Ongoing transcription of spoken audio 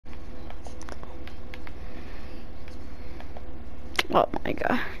Oh my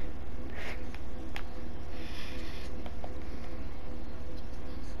god.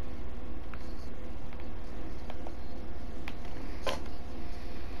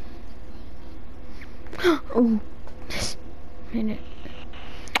 Oh, just a minute.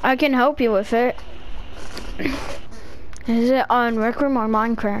 I can help you with it. Is it on Rec Room or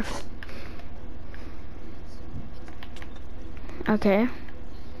Minecraft? Okay.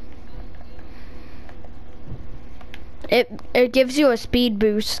 It gives you a speed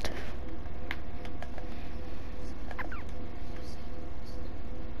boost.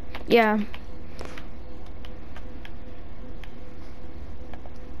 Yeah.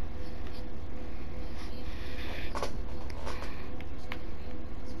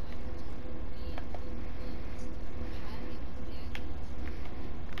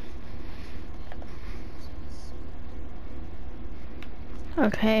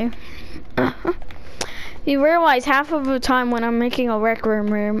 Okay. You realize half of the time when I'm making a Rec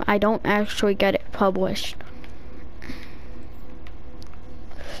Room, I don't actually get it published.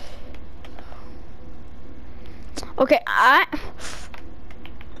 Okay,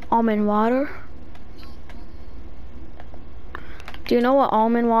 almond water. Do you know what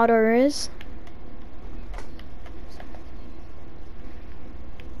almond water is?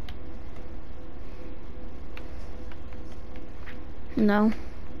 No.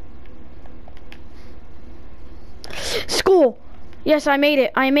 School! Yes, I made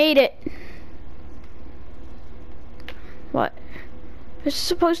it. I made it. What? It's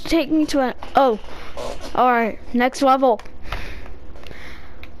supposed to take me to oh. Alright, next level.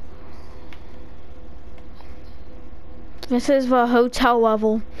 This is the hotel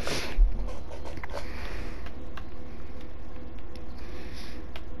level.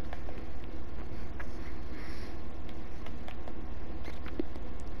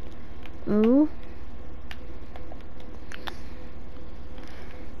 Ooh.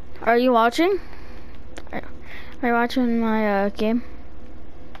 Are you watching? Are you watching my game?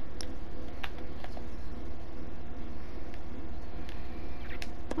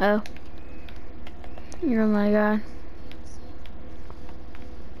 Oh. Oh my god.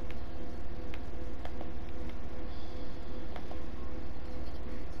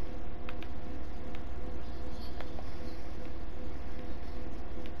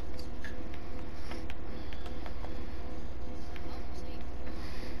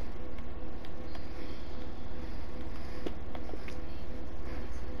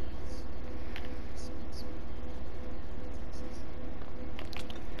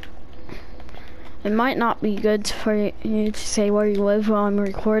 It might not be good for you to say where you live while I'm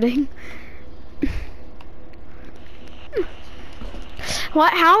recording.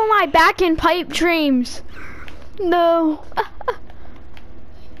 What? How am I back in pipe dreams? No.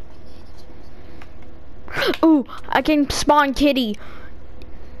 Ooh, I can spawn kitty.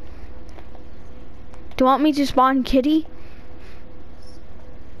 Do you want me to spawn kitty?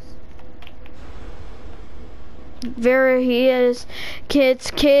 There he is.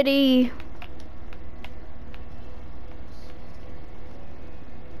 Kids, kitty.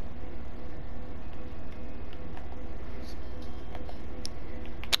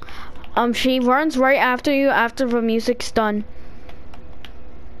 She runs right after you after the music's done.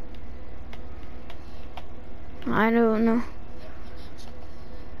 I don't know.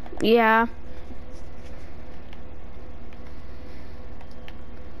 Yeah.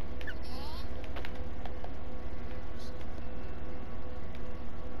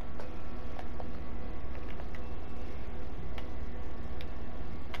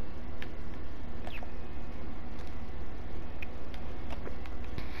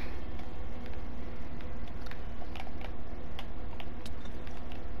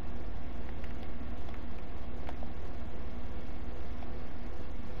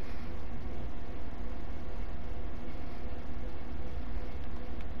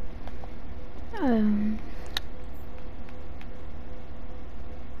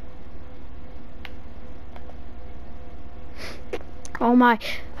 Oh my,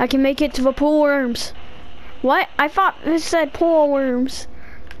 I can make it to the pool worms. What? I thought this said pool worms.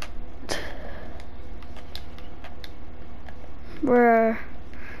 Bruh.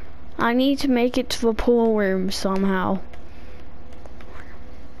 I need to make it to the pool worms somehow.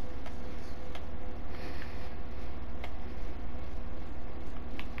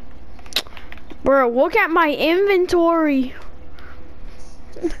 Bro, look at my inventory.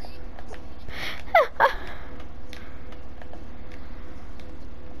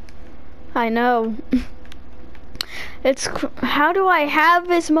 I know. It's, how do I have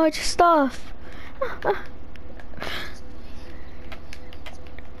this much stuff?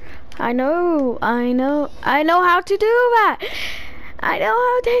 I know how to do that. I know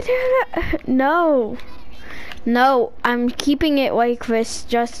how they do it. No. No, I'm keeping it like this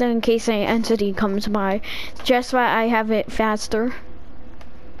just in case an entity comes by. Just why I have it faster.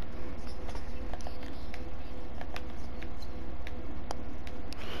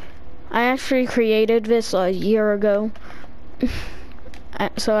 I actually created this a year ago.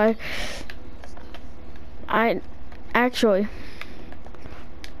 So I actually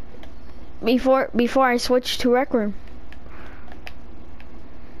before I switched to Rec Room.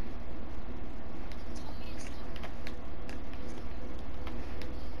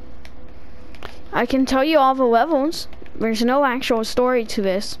 I can tell you all the levels. There's no actual story to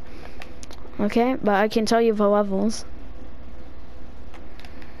this. Okay, but I can tell you the levels.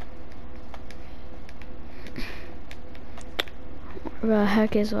 Where the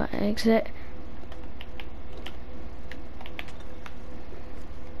heck is what exit?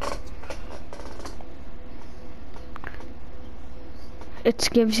 It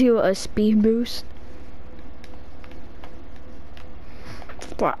gives you a speed boost.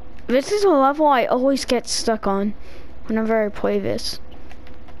 Wow. This is a level I always get stuck on whenever I play this.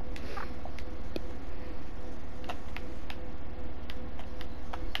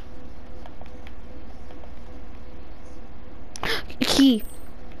 Key.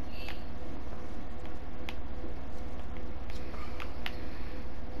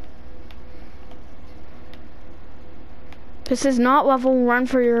 This is not level run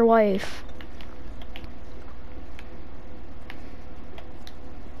for your life.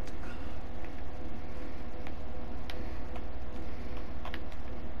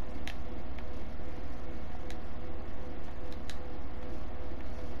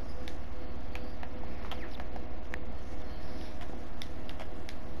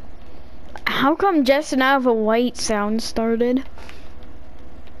 How come just now the white sound started?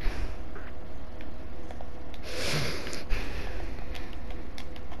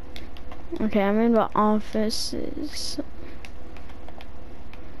 Okay, I'm in the offices.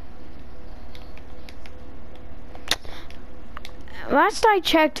 Last I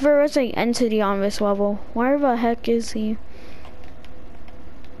checked, there was an entity on this level. Where the heck is he?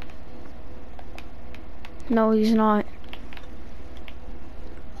 No, he's not.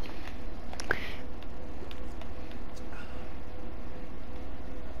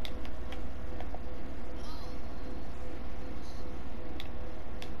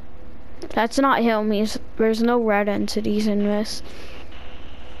 That's not him. There's no red entities in this.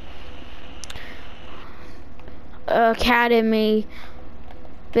 Academy.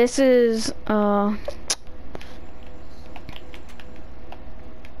 This is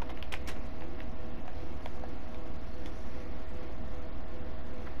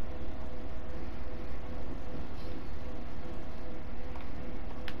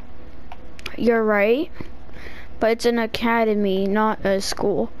you're right, but it's an academy, not a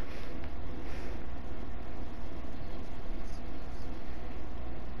school.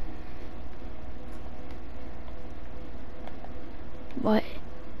 What?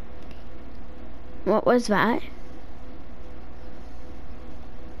 What was that?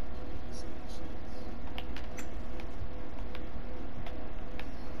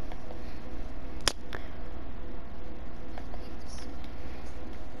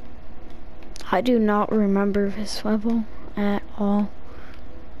 I do not remember this level at all.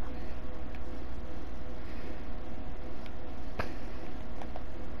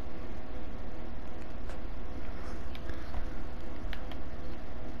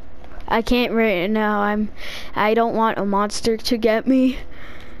 I can't right now. I don't want a monster to get me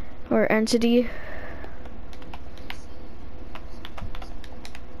or entity.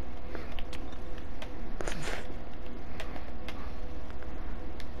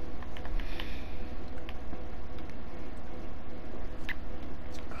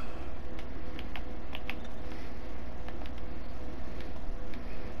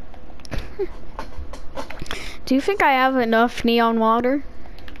 Do you think I have enough neon water?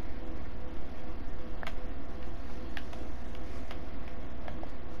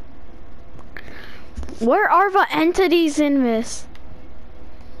 Where are the entities in this?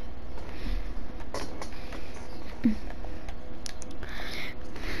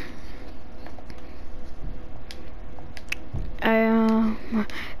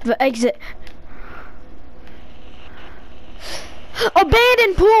 The exit.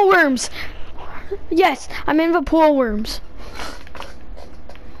 Abandoned pool worms! Yes, I'm in the pool worms.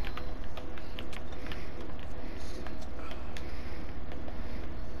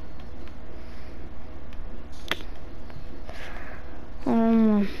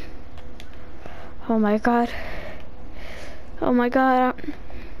 Oh my god. Oh my god.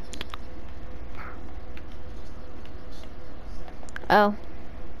 Oh.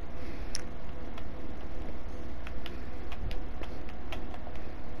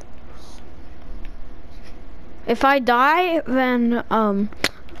 If I die, then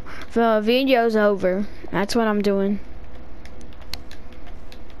the video's over. That's what I'm doing.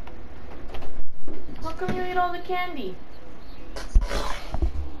 How come you eat all the candy?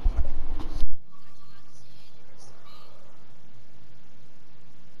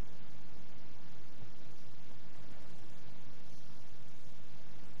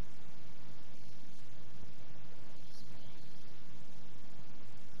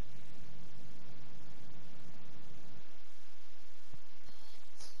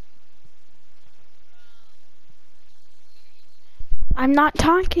 I'm not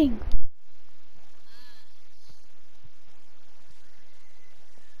talking.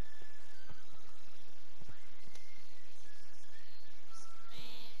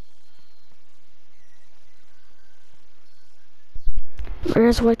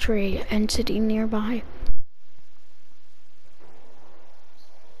 Where's Witchery entity nearby?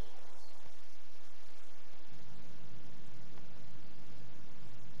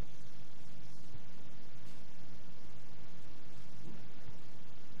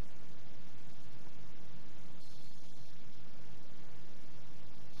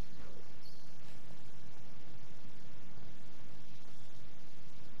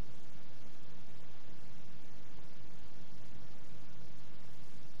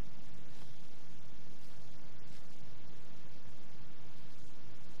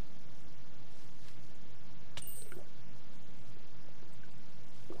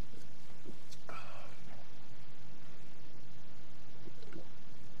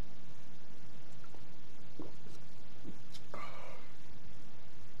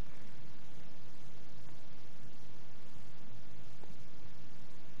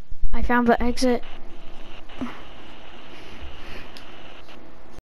 I found the exit.